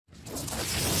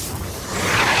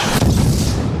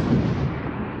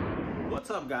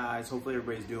up, guys? Hopefully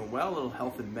everybody's doing well. A little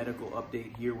health and medical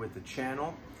update here with the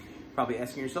channel. Probably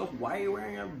asking yourself, why are you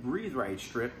wearing a Breathe Right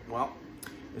strip? Well,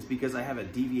 it's because I have a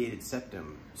deviated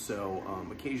septum. So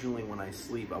occasionally when I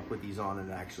sleep, I'll put these on and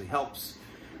it actually helps.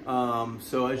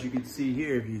 So as you can see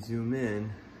here, if you zoom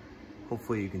in,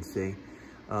 hopefully you can see,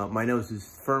 my nose is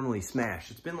firmly smashed.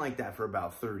 It's been like that for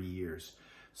about 30 years.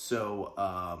 So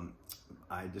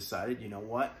I decided, you know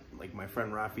what, like my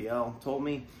friend Raphael told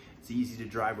me, it's easy to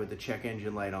drive with the check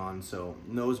engine light on. So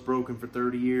nose broken for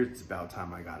 30 years, it's about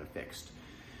time I got it fixed.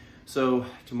 So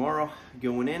tomorrow,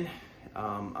 going in,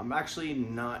 I'm actually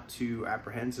not too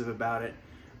apprehensive about it.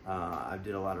 I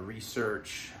did a lot of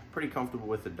research, pretty comfortable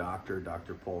with the doctor,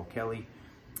 Dr. Paul Kelly.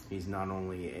 He's not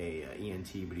only a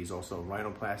ENT, but he's also a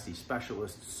rhinoplasty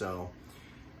specialist. So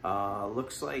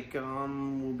looks like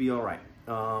we'll be all right.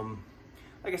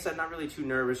 Like I said, not really too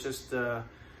nervous, just a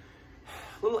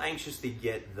little anxious to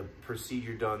get the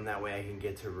procedure done. That way I can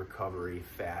get to recovery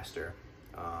faster.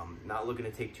 Not looking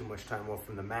to take too much time off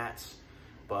from the mats,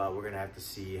 but we're gonna have to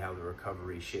see how the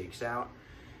recovery shakes out.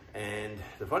 And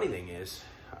the funny thing is,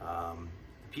 the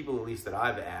people at least that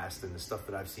I've asked and the stuff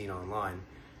that I've seen online,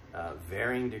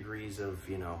 varying degrees of,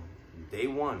 you know, day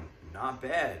one, not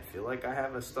bad, feel like I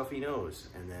have a stuffy nose.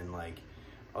 And then like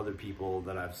other people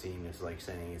that I've seen is like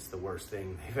saying it's the worst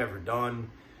thing they've ever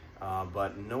done.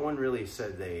 But no one really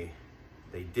said they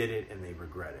did it and they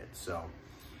regret it. So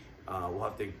we'll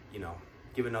have to, you know,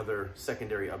 give another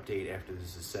secondary update after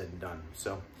this is said and done.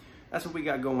 So that's what we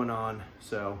got going on.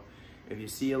 So if you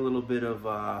see a little bit of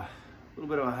a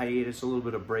hiatus, a little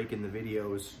bit of break in the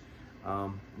videos,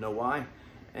 know why.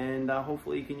 And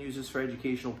hopefully you can use this for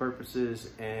educational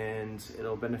purposes, and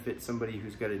it'll benefit somebody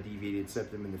who's got a deviated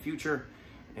septum in the future.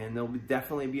 And there'll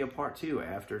definitely be a part 2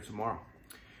 after tomorrow.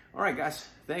 All right, guys,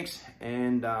 thanks.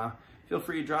 And feel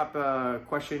free to drop a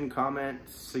question, comment,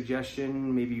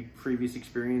 suggestion, maybe previous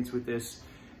experience with this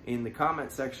in the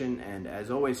comment section. And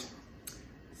as always,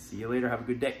 see you later. Have a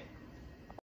good day.